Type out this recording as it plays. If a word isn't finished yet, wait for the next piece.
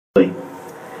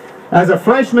As a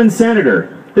freshman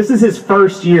senator, this is his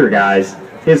first year, guys.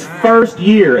 His first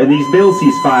year, and these bills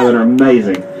he's filing are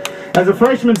amazing. As a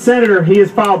freshman senator, he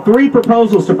has filed 3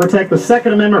 proposals to protect the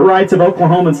Second Amendment rights of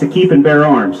Oklahomans to keep and bear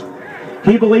arms.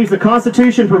 He believes the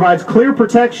Constitution provides clear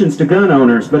protections to gun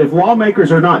owners, but if lawmakers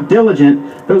are not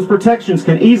diligent, those protections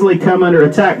can easily come under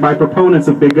attack by proponents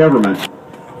of big government.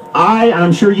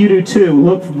 I'm sure you do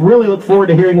too, really look forward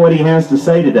to hearing what he has to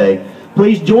say today.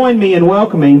 Please join me in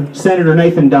welcoming Senator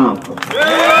Nathan Domp. What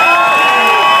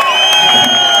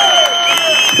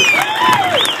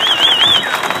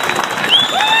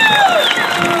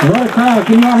a crowd.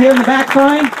 Can you all hear in the back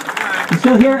crying? You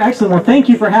still here? Excellent. Well, thank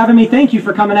you for having me. Thank you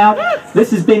for coming out.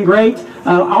 This has been great.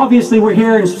 Obviously, we're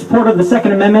here in support of the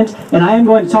Second Amendment, and I am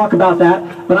going to talk about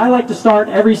that. But I like to start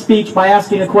every speech by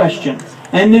asking a question.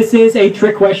 And this is a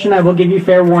trick question. I will give you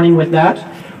fair warning with that.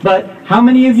 But how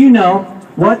many of you know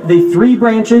what the 3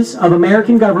 branches of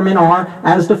American government are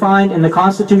as defined in the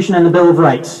Constitution and the Bill of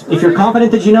Rights? If you're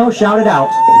confident that you know, shout it out.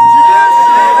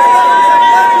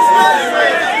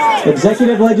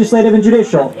 Executive, legislative, and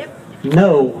judicial.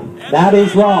 No, that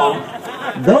is wrong.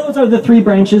 Those are the 3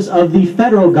 branches of the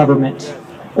federal government,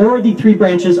 or the 3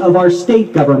 branches of our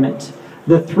state government.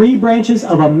 The 3 branches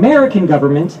of American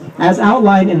government, as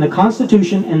outlined in the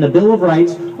Constitution and the Bill of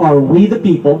Rights, are we the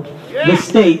people, the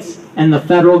states, and the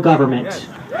federal government.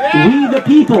 We the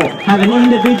people have an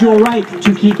individual right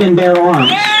to keep and bear arms.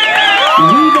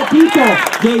 We the people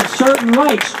gave certain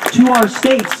rights to our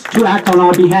states to act on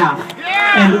our behalf.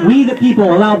 And we the people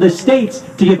allowed the states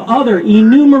to give other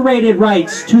enumerated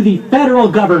rights to the federal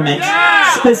government.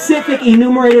 Specific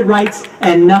enumerated rights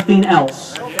and nothing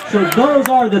else. So those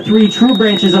are the 3 true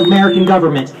branches of American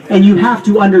government, and you have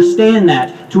to understand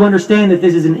that, to understand that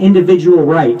this is an individual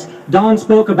right. Don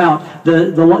spoke about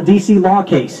the D.C. law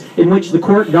case in which the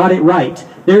court got it right.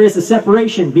 There is a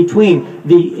separation between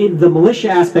the militia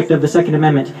aspect of the Second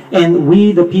Amendment and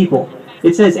we the people.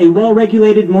 It says, a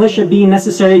well-regulated militia being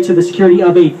necessary to the security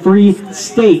of a free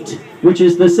state, which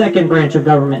is the second branch of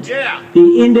government.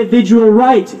 The individual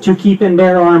right to keep and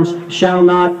bear arms shall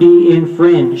not be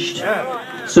infringed.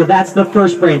 So that's the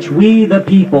first branch, we the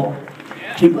people.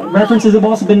 References have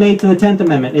also been made to the 10th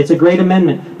Amendment. It's a great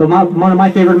amendment, but one of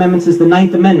my favorite amendments is the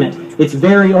 9th Amendment. It's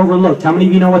very overlooked. How many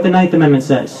of you know what the 9th Amendment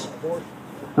says?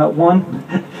 1?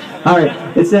 All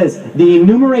right, it says, the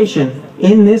enumeration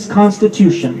in this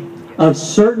Constitution of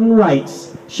certain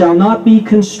rights shall not be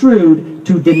construed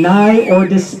to deny or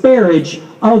disparage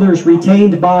others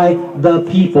retained by the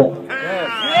people.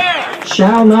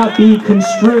 Shall not be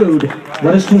construed.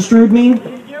 What does construed mean?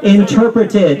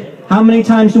 Interpreted. How many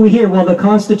times do we hear, well, the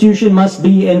Constitution must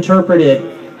be interpreted?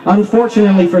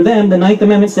 Unfortunately for them, the 9th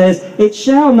Amendment says it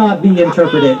shall not be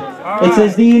interpreted. It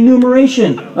says the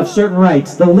enumeration of certain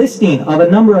rights, the listing of a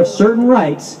number of certain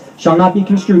rights shall not be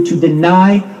construed to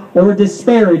deny or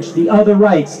disparage the other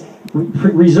rights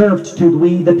reserved to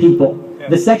we the people.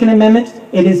 The Second Amendment,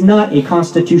 it is not a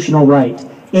constitutional right.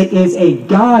 It is a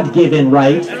God-given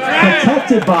right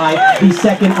protected by the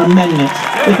Second Amendment.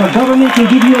 If a government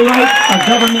can give you a right, a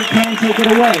government can take it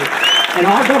away. And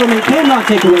our government cannot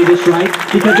take away this right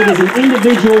because it is an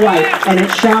individual right and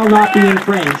it shall not be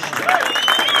infringed.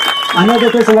 I know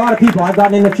that there's a lot of people, I've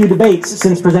gotten in a few debates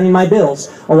since presenting my bills.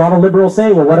 A lot of liberals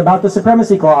say, well, what about the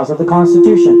Supremacy Clause of the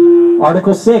Constitution?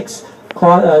 Article 6,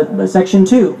 Section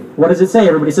 2. What does it say?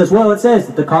 Everybody says, well, it says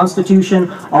that the Constitution,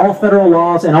 all federal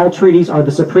laws, and all treaties are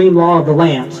the supreme law of the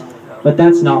land. But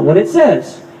that's not what it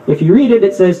says. If you read it,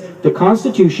 it says, the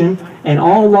Constitution and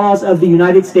all laws of the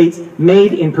United States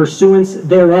made in pursuance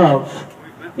thereof.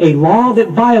 A law that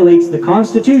violates the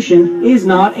Constitution is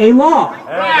not a law.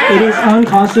 It is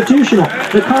unconstitutional.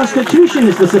 The Constitution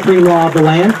is the supreme law of the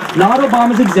land, not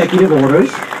Obama's executive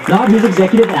orders, not his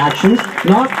executive actions,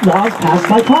 not laws passed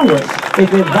by Congress.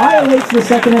 If it violates the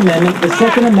Second Amendment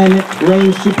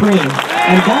reigns supreme.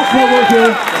 And that's what we're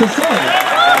here to say.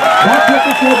 That's what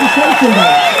this legislation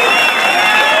does.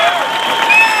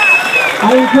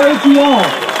 I encourage you all,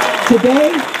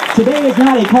 Today is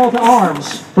not a call to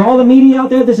arms. For all the media out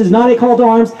there, this is not a call to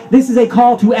arms. This is a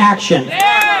call to action.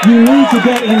 You need to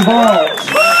get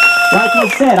involved. Like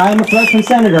I said, I am a freshman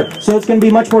senator, so it's going to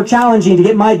be much more challenging to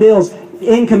get my bills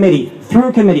in committee,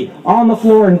 through committee, on the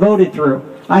floor, and voted through.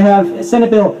 I have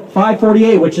Senate Bill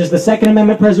 548, which is the Second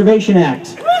Amendment Preservation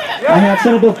Act. I have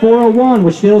Senate Bill 401,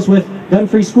 which deals with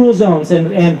gun-free school zones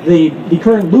and the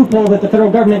current loophole that the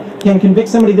federal government can convict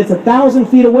somebody that's 1,000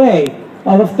 feet away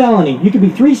of a felony. You could be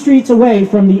 3 streets away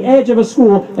from the edge of a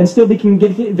school and still be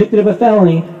convicted of a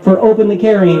felony for openly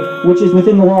carrying, which is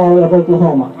within the law of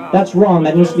Oklahoma. That's wrong.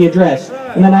 That needs to be addressed.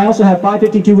 And then I also have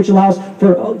 552, which allows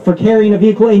for carrying a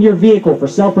vehicle in your vehicle for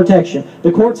self-protection.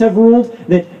 The courts have ruled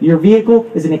that your vehicle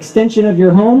is an extension of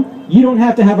your home. You don't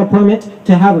have to have a permit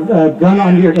to have a gun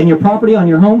on your property, on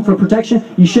your home for protection.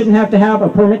 You shouldn't have to have a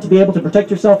permit to be able to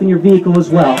protect yourself in your vehicle as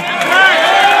well.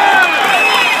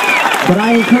 But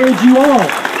I encourage you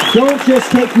all, don't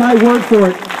just take my word for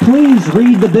it. Please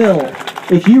read the bill.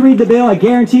 If you read the bill, I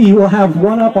guarantee you will have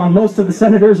one up on most of the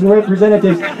senators and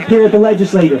representatives here at the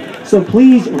legislature. So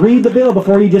please read the bill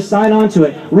before you just sign on to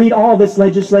it. Read all this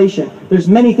legislation. There's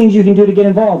many things you can do to get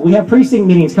involved. We have precinct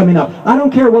meetings coming up. I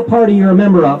don't care what party you're a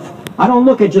member of. I don't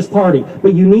look at just party,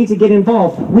 but you need to get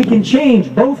involved. We can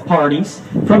change both parties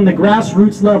from the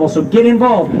grassroots level, so get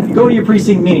involved. Go to your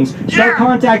precinct meetings. Start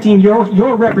contacting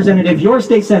your representative, your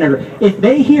state senator. If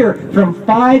they hear from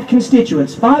 5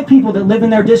 constituents, 5 people that live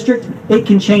in their district, it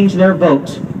can change their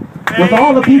vote. With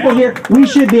all the people here, we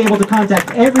should be able to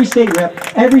contact every state rep,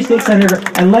 every state senator,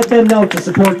 and let them know to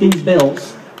support these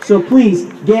bills. So please,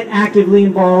 get actively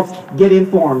involved, get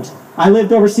informed. I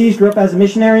lived overseas, grew up as a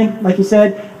missionary, like you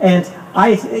said, and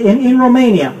in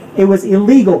Romania, it was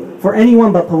illegal for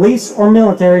anyone but police or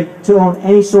military to own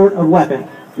any sort of weapon,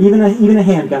 even a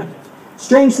handgun.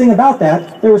 Strange thing about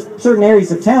that, there were certain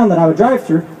areas of town that I would drive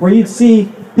through where you'd see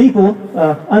people,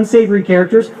 unsavory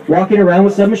characters, walking around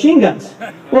with submachine guns.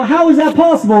 Well, how is that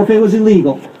possible if it was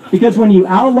illegal? Because when you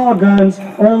outlaw guns,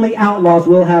 only outlaws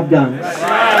will have guns.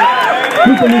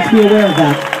 People need to be aware of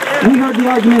that. We heard the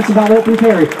arguments about open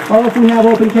carry. Oh, if we have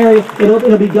open carry,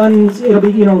 it'll be guns, it'll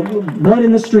be, blood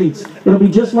in the streets. It'll be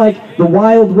just like the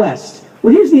Wild West.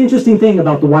 Well, here's the interesting thing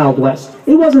about the Wild West.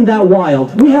 It wasn't that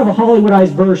wild. We have a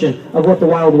Hollywoodized version of what the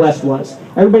Wild West was.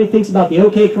 Everybody thinks about the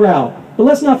OK Corral. But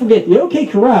let's not forget, the OK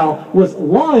Corral was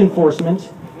law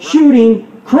enforcement shooting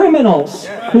criminals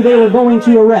who they were going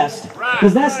to arrest.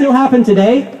 Does that still happen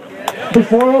today?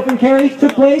 Before open carry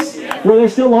took place, were there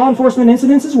still law enforcement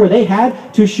incidences where they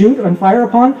had to shoot and fire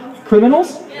upon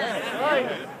criminals?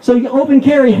 So open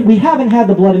carry, we haven't had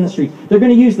the blood in the street. They're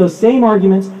going to use those same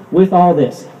arguments with all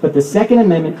this. But the Second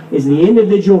Amendment is the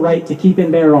individual right to keep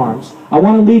and bear arms. I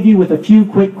want to leave you with a few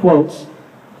quick quotes.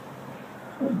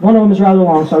 One of them is rather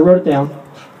long, so I wrote it down.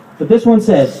 But this one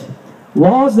says,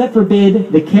 "Laws that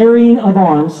forbid the carrying of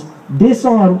arms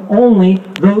disarm only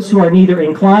those who are neither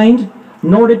inclined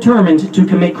nor determined to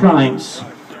commit crimes.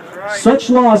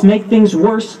 Such laws make things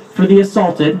worse for the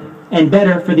assaulted and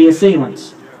better for the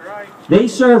assailants. They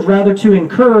serve rather to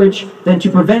encourage than to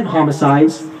prevent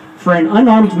homicides, for an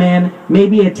unarmed man may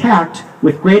be attacked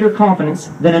with greater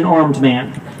confidence than an armed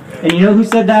man." And you know who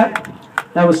said that?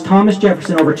 That was Thomas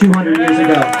Jefferson over 200 years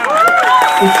ago.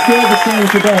 It's still the same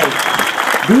today.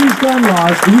 These gun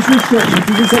laws, these restrictions,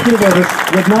 these executive orders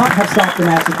would not have stopped the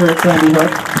massacre at Sandy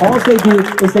Hook. All they do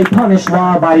is they punish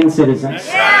law-abiding citizens.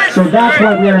 So that's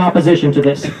why we are in opposition to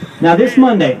this. Now this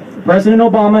Monday, President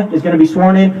Obama is going to be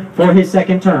sworn in for his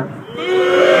 2nd term.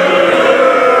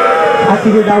 I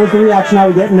figured that was the reaction I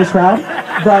would get in this crowd,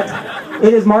 but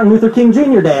it is Martin Luther King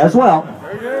Jr. Day as well.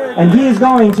 And he is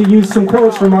going to use some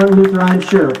quotes from Martin Luther, I'm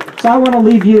sure. So I want to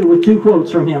leave you with 2 quotes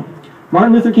from him.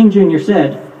 Martin Luther King Jr.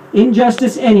 said,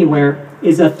 "Injustice anywhere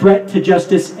is a threat to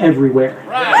justice everywhere."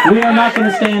 We are not going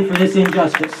to stand for this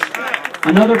injustice.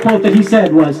 Another quote that he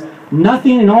said was,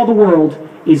 "Nothing in all the world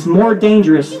is more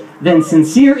dangerous than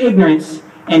sincere ignorance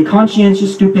and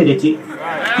conscientious stupidity."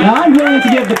 Now I'm willing to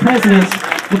give the president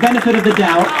the benefit of the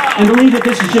doubt and believe that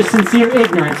this is just sincere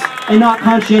ignorance and not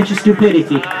conscientious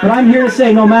stupidity. But I'm here to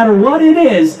say no matter what it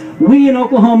is, we in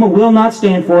Oklahoma will not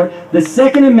stand for it. The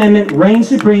Second Amendment reigns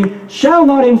supreme. Shall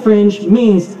not infringe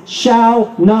means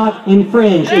shall not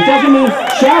infringe. It doesn't mean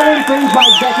shall infringe by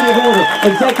executive order,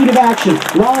 executive action,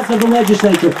 laws of the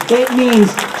legislature. It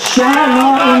means shall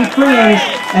not infringe,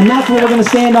 and that's what we're going to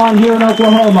stand on here in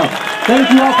Oklahoma. Thank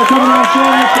you all for coming on,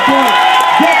 showing your support.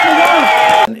 Get to work!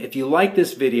 If you like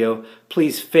this video,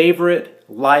 please favorite,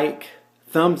 like,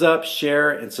 thumbs up, share,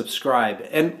 and subscribe.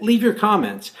 And leave your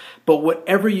comments. But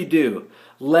whatever you do,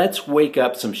 let's wake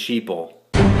up some sheeple.